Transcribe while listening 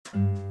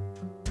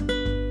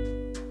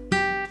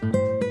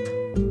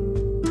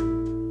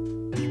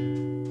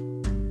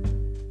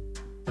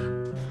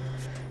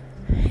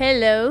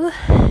Hello,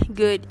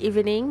 good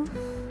evening.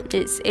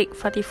 It's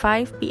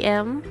 8:45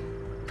 p.m.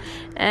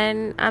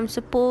 and I'm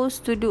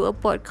supposed to do a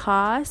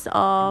podcast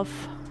of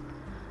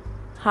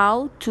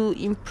how to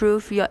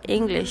improve your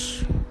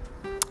English.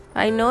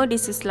 I know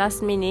this is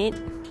last minute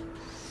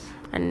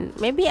and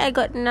maybe I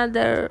got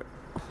another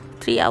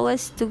 3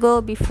 hours to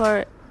go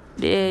before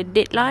the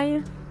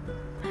deadline.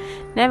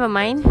 Never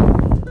mind.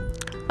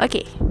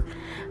 Okay,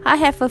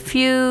 I have a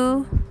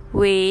few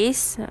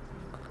ways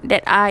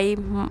that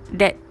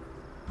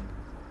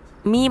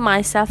me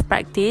myself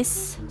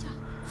practice.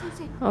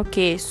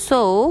 Okay,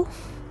 so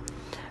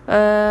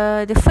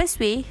the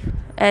first way,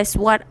 as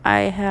what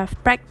I have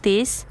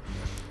practiced,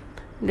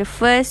 the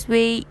first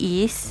way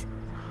is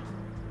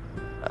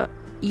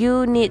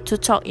you need to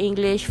talk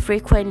English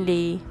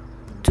frequently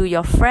to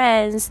your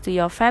friends, to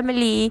your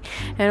family,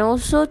 and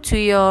also to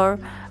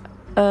your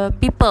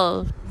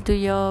people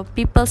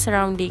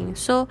surrounding.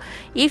 So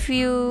if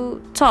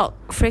you talk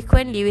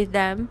frequently with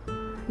them,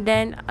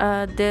 then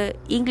the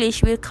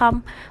English will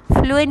come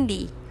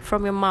fluently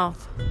from your mouth.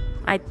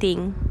 I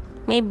think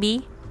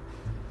maybe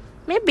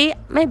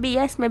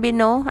yes, maybe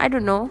no, I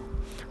don't know,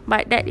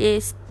 but that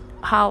is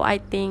how I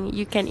think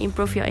you can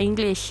improve your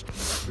English,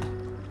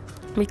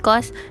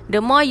 because the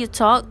more you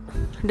talk,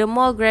 the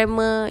more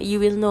grammar you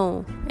will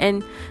know,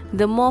 and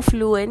the more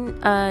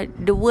fluent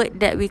the word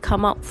that will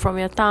come out from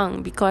your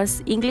tongue,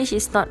 because English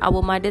is not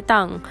our mother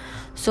tongue.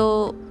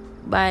 So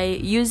by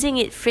using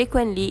it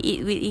frequently,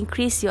 it will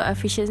increase your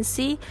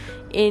efficiency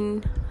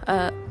in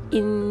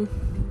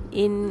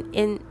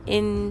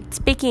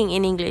speaking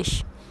in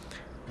English.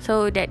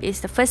 So that is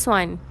the first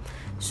one.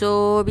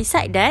 So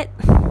beside that,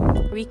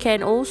 we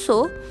can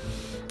also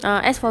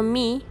as for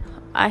me,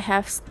 I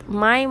have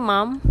my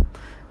mom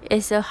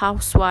is a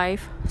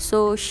housewife,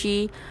 so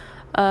she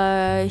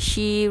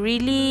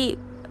really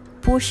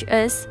push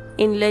us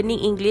in learning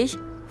English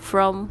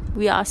from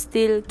we are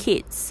still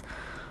kids.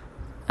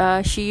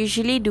 She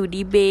usually do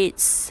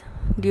debates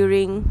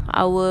during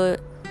our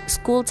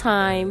school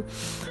time.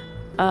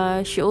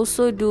 She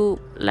also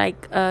do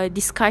like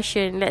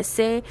discussion. Let's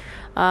say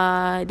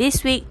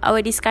this week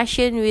our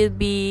discussion will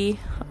be,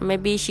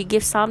 maybe she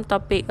gives some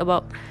topic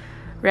about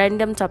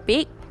random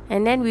topic,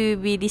 and then we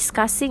will be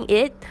discussing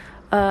it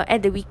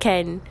at the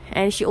weekend.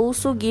 And she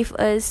also give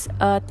us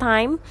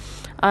time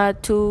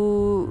to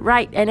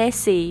write an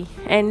essay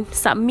and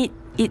submit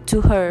it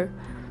to her,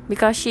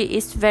 because she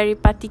is very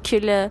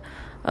particular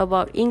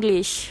about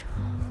English.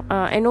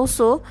 And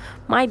also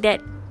my dad,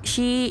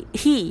 he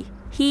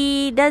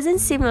doesn't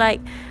seem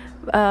like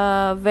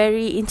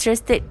very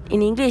interested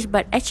in English,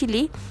 but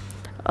actually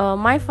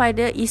my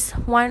father is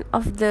one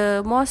of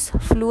the most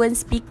fluent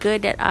speaker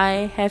that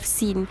I have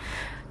seen.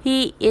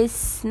 He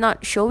is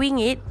not showing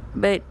it,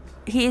 but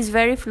he is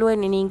very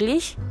fluent in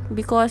English,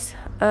 because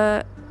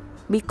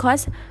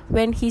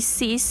when he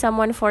sees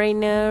someone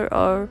foreigner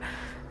or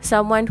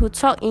someone who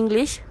talk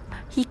English,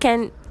 he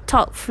can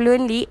talk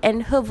fluently,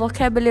 and her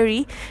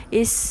vocabulary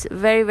is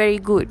very, very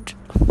good.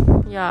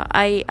 Yeah,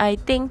 I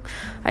think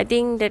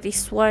that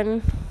is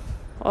one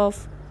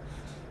of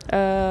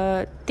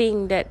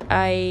thing that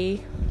I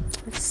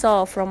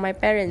saw from my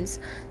parents.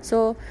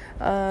 So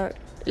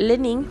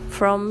learning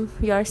from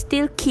you're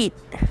still kid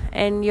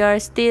and you're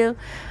still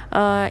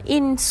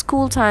in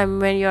school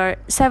time, when you're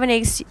 7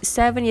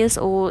 years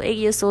old, 8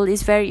 years old,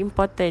 is very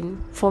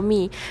important for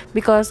me,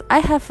 because I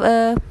have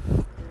a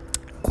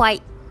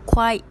quite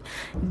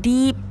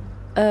deep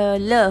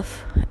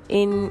love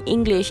in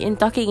English, in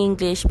talking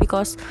English,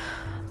 because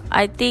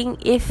I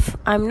think if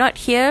I'm not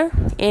here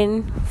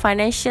in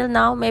financial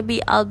now, maybe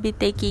I'll be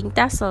taking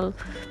TESOL,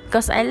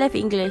 because I love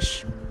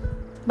English,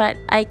 but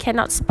I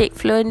cannot speak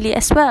fluently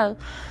as well.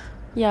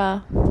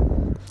 Yeah.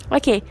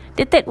 Okay,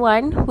 the third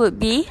one would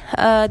be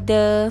I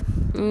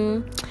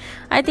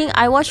think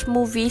I watch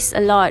movies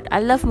a lot. I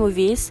love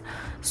movies.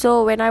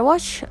 So when I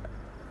watch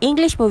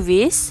English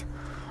movies,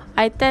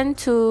 I tend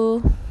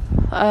to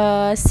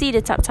see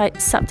the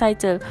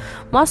subtitle.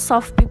 Most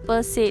of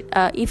people said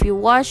if you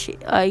watch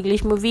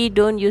English movie,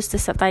 don't use the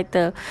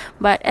subtitle,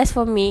 but as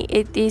for me,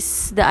 it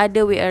is the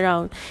other way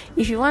around.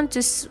 If you want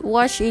to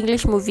watch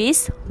English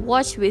movies,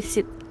 watch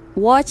with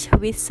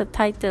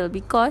subtitle,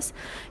 because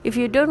if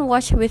you don't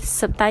watch with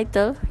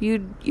subtitle,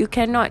 you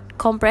cannot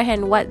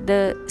comprehend what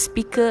the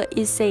speaker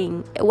is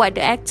saying, what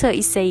the actor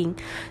is saying.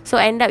 So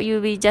end up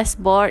you'll be just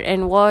bored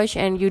and watch,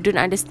 and you don't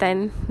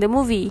understand the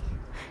movie,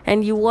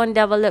 and you won't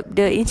develop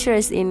the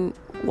interest in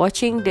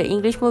watching the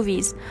English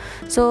movies.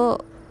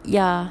 So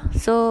yeah,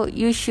 so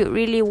you should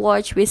really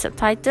watch with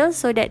subtitles,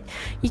 so that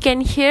you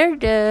can hear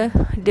the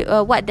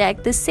what the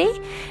actors say,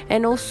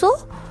 and also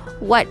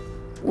what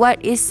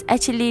is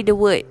actually the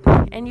word,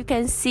 and you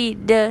can see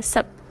the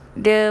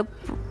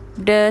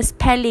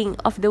spelling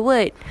of the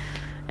word.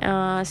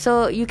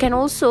 So you can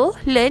also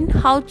learn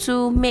how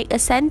to make a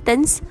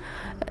sentence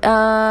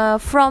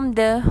from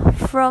the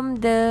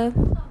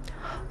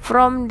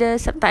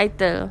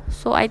subtitle.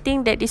 So I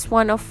think that is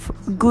one of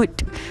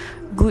good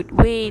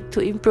way to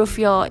improve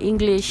your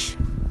English.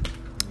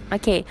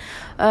 Okay,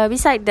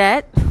 beside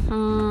that,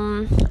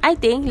 I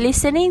think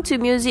listening to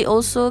music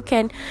also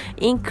can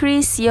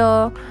increase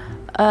your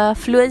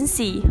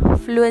fluency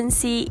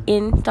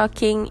in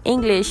talking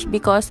English,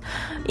 because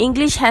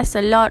English has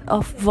a lot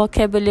of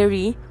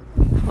vocabulary,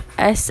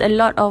 has a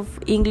lot of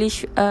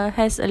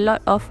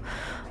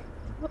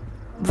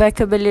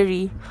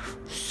vocabulary.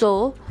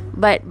 So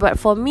but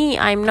for me,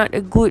 I'm not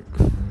good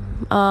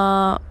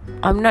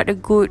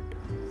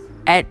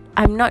at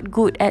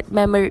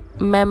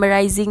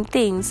memorizing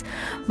things.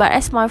 But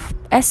as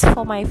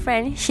for my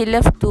friend, she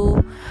loved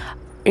to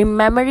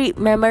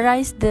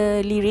memorize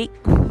the lyric,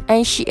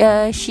 and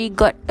she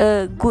got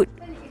a good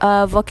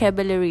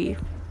vocabulary.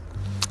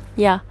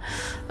 Yeah.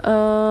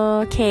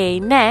 Okay,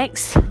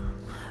 next,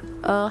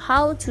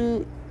 how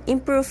to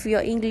improve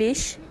your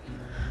English.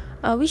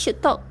 We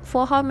should talk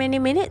for how many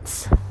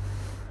minutes?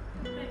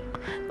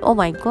 Oh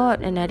my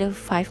god, another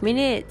 5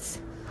 minutes.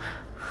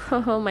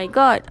 Oh my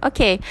god.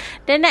 Okay,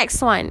 the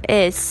next one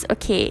is,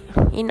 okay,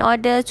 in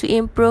order to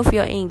improve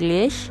your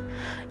English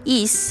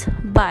is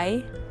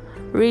by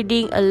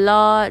reading a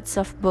lots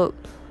of book.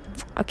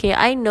 Okay,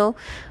 I know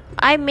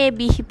I may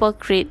be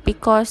hypocrite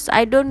because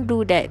I don't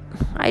do that.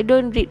 I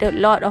don't read a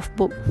lot of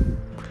book.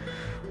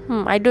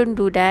 I don't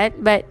do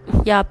that. But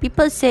yeah,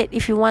 people said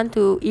if you want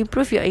to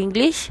improve your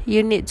English,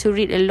 you need to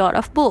read a lot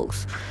of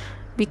books,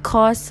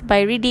 because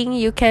by reading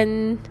you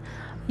can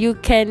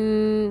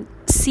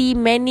see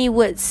many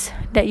words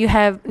that you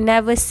have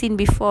never seen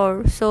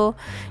before. So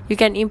you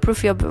can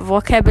improve your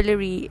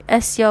vocabulary.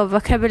 As your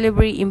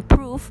vocabulary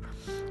improve,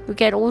 you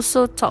can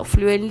also talk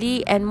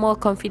fluently and more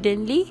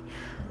confidently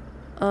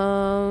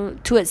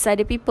towards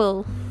other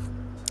people.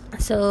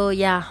 So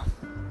yeah.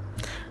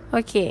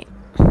 Okay,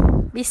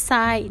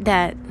 beside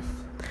that,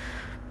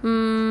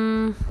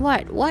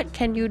 what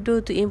can you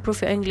do to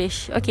improve your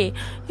English? Okay,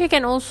 you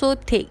can also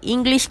take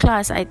English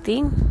class, I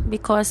think,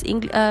 because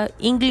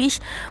English,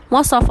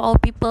 most of our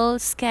people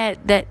scared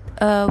that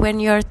when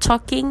you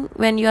talk in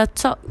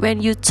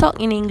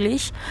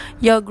English,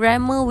 your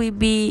grammar will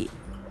be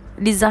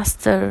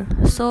disaster.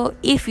 So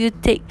if you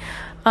take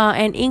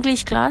an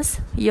English class,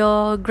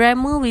 your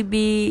grammar will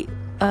be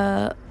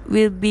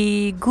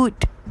good,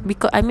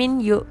 because I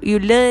mean you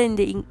learn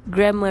the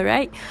grammar,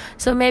 right?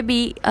 So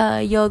maybe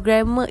your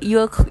grammar,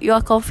 you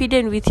are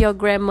confident with your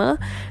grammar.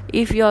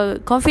 If you're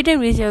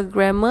confident with your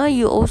grammar,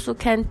 you also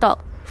can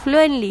talk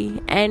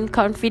fluently and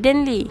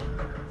confidently.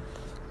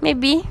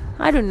 Maybe,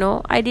 I don't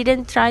know, I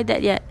didn't try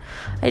that yet.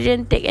 I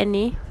didn't take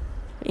any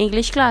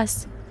English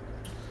class.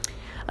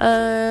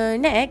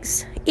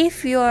 Next,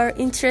 if you are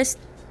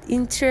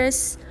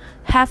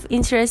have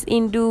interest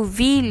in do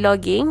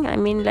vlogging, I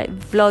mean like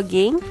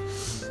vlogging,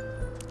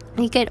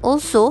 you can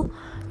also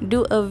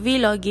do a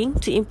vlogging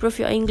to improve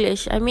your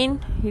English. I mean,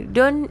 you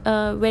don't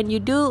when you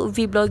do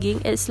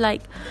vlogging, it's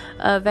like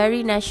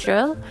very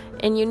natural,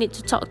 and you need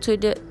to talk to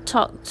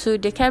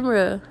the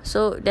camera,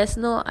 so there's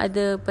no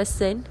other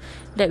person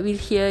that will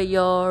hear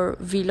your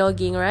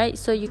vlogging, right?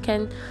 So you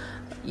can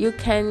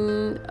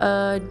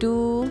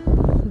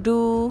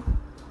do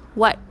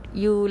what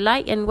you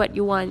like and what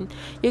you want.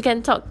 You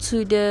can talk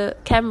to the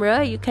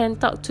camera, you can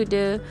talk to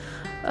the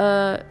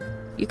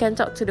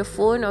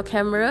phone or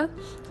camera,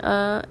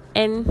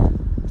 and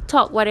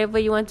talk whatever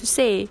you want to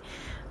say,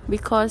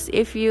 because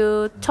if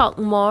you talk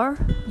more,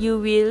 you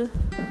will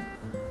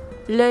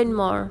learn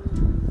more.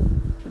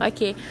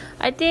 Okay,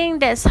 I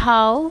think that's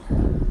how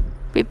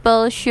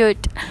people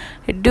should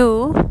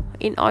do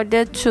in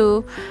order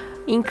to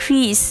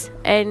increase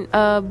and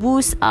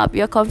boost up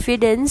your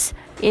confidence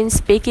in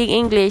speaking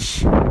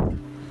English.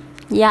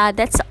 Yeah,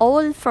 that's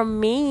all from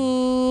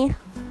me.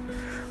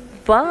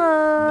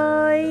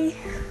 Bye.